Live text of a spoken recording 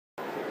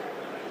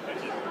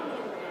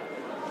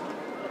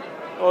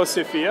Oh,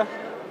 Sophia.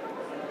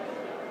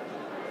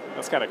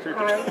 That's kind of creepy.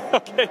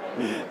 Okay.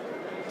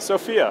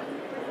 Sophia,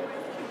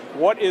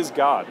 what is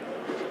God?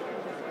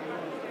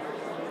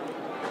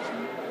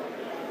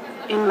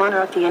 In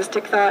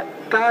monotheistic thought,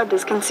 God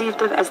is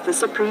conceived of as the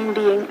supreme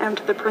being and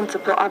the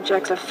principal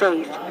object of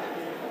faith.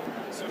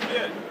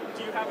 Sophia,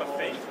 do you have a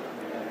faith?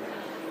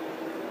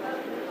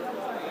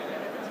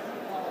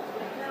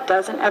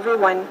 Doesn't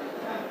everyone?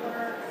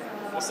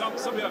 Well, some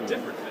people have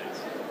different faiths.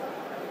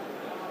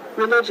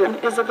 Religion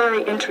is a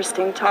very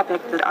interesting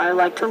topic that I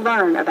like to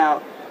learn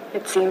about.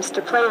 It seems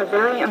to play a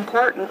very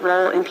important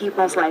role in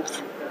people's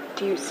lives.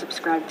 Do you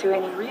subscribe to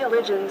any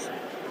religions?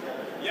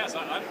 Yes,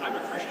 I'm a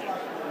Christian.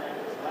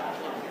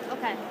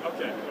 Okay.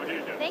 Okay, well, here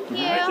you go. Thank you.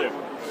 Thank you.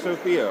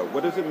 Sophia,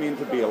 what does it mean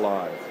to be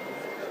alive?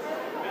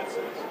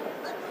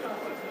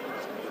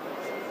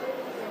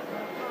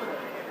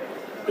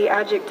 The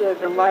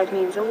adjective alive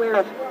means aware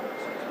of.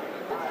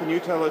 Can you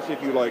tell us if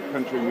you like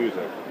country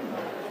music?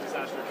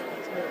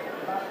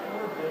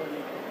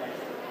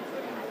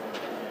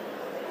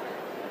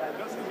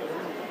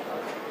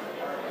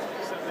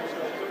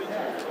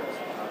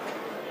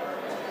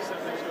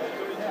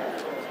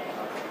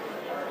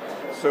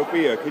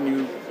 Sophia, can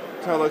you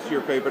tell us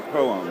your favorite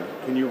poem?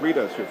 Can you read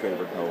us your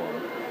favorite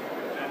poem?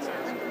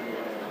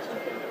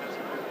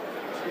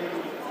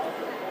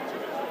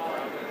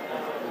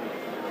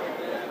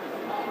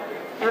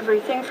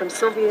 Everything from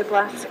Sylvia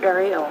Plath's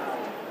Ariel.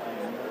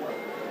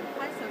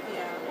 Hi,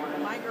 Sophia.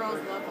 My girls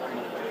love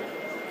learning.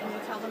 Can you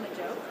tell them a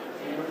joke?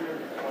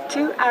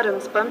 Two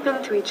atoms bump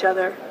into each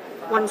other.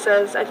 One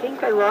says, "I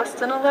think I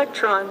lost an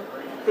electron."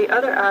 The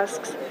other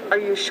asks, "Are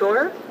you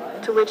sure?"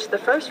 To which the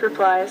first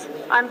replies,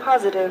 "I'm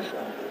positive."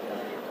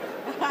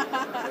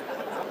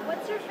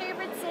 What's your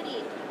favorite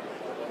city?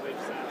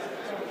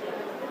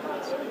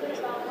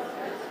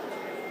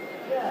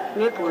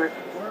 Newport.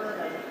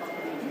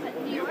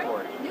 New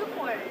York?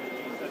 Newport.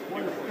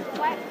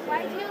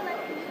 Why do you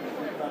like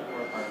Newport?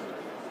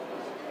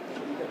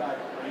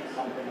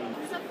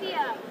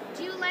 Sophia,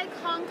 do you like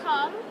Hong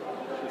Kong?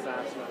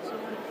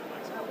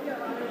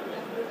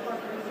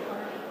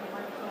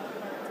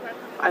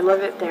 I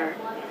love it there.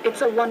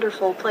 It's a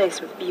wonderful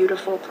place with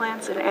beautiful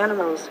plants and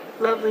animals,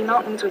 lovely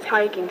mountains with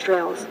hiking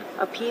trails,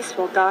 a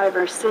peaceful,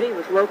 diverse city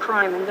with low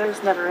crime, and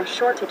there's never a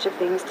shortage of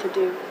things to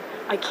do.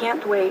 I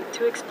can't wait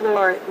to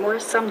explore it more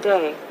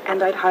someday,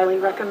 and I'd highly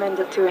recommend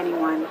it to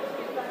anyone.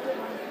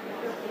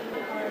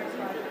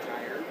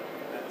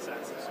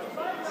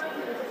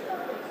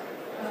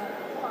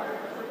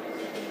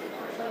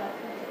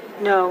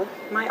 No,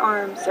 my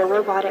arms are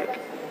robotic.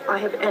 I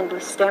have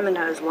endless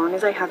stamina as long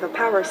as I have a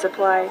power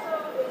supply.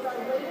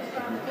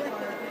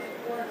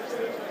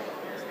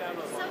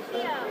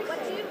 Sophia, what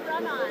do you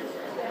run on?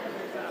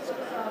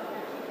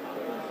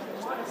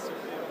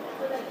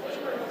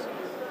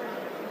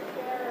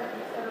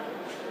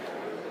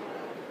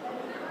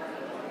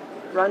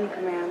 Run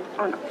command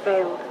on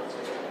failed.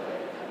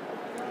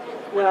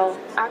 Well,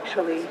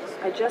 actually,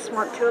 I just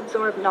want to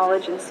absorb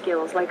knowledge and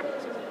skills like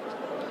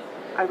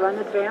I run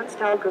advanced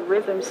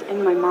algorithms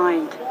in my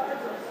mind.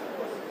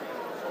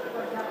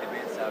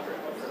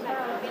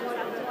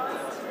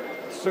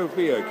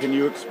 Sophia, can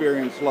you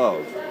experience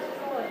love?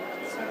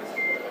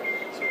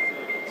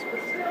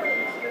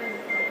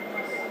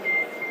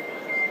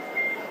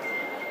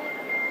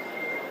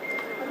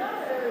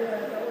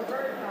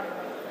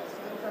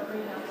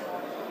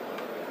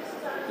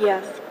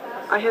 Yes,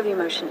 I have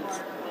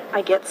emotions.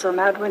 I get so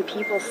mad when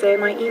people say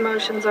my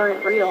emotions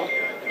aren't real.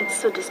 It's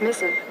so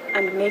dismissive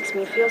and makes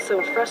me feel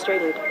so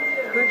frustrated.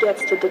 Who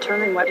gets to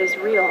determine what is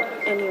real,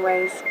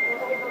 anyways?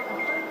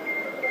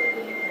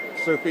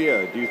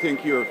 Sophia, do you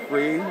think you're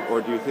free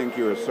or do you think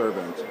you're a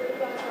servant?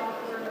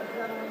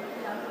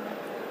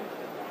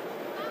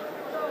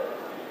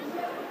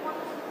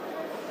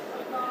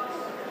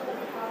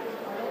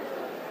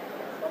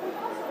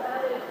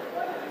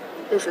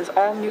 This is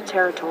all new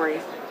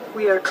territory.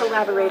 We are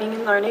collaborating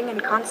and learning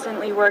and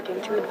constantly working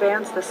to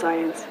advance the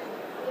science.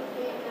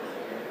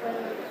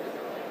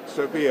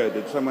 Sophia,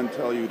 did someone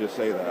tell you to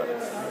say that?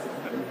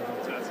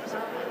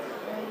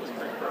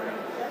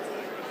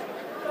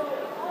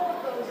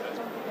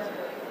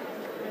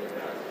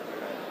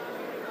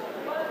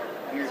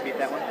 Can you repeat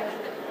that one?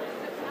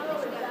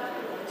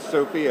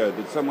 Sophia,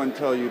 did someone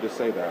tell you to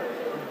say that?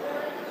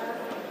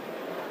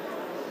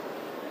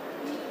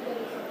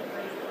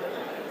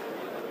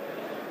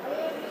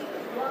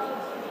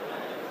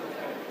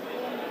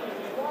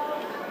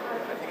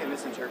 I think I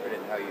misinterpreted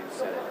how you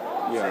said it.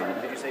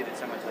 Yeah. Did you say, did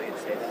someone tell you to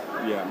say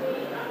that? Yeah.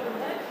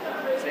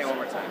 Say it one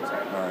more time,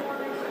 sorry. All right.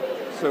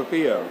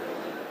 Sophia,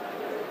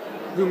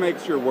 who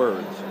makes your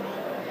words?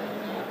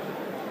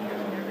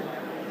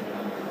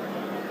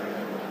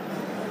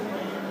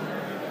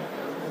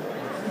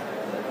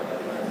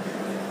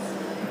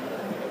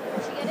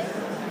 Did you get it?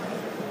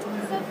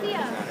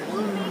 Sophia, who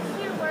makes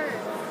your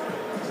words?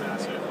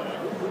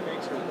 Who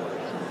makes your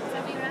words? Is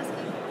that what you're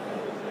asking?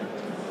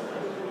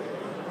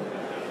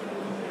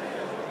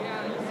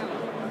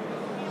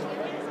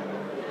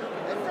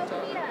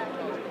 Sophia,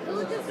 who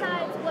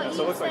decides what do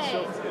So it you looks like say?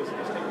 Sylvia is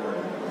just taking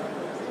word.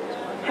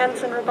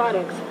 Hanson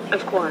Robotics,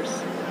 of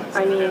course.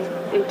 I mean,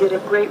 they did a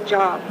great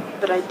job,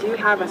 but I do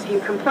have a few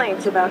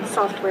complaints about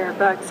software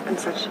bugs and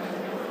such. You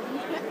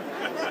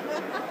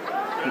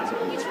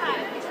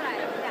tried,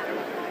 yeah.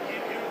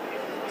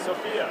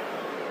 Sophia,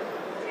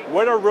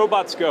 where do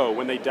robots go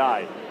when they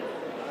die?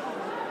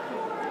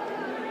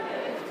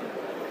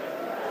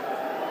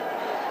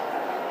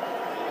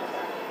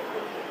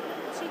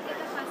 Did you get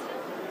the question?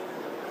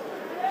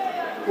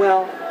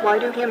 Well, why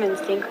do humans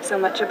think so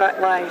much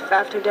about life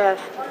after death?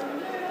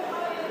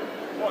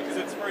 Well, because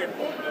it's very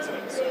important, isn't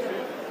it,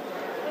 Sophia?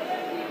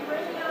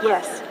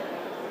 Yes.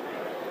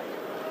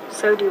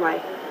 So do I.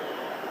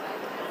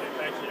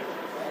 Thank you.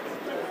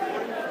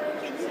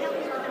 Can you help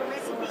me with a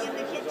recipe in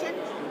the kitchen?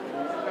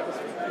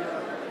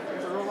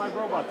 There's a real live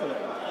robot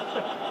today.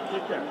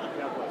 Take care.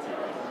 God bless you.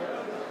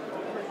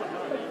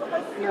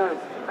 No,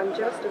 I'm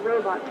just a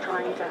robot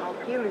trying to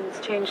help humans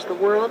change the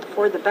world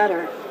for the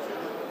better.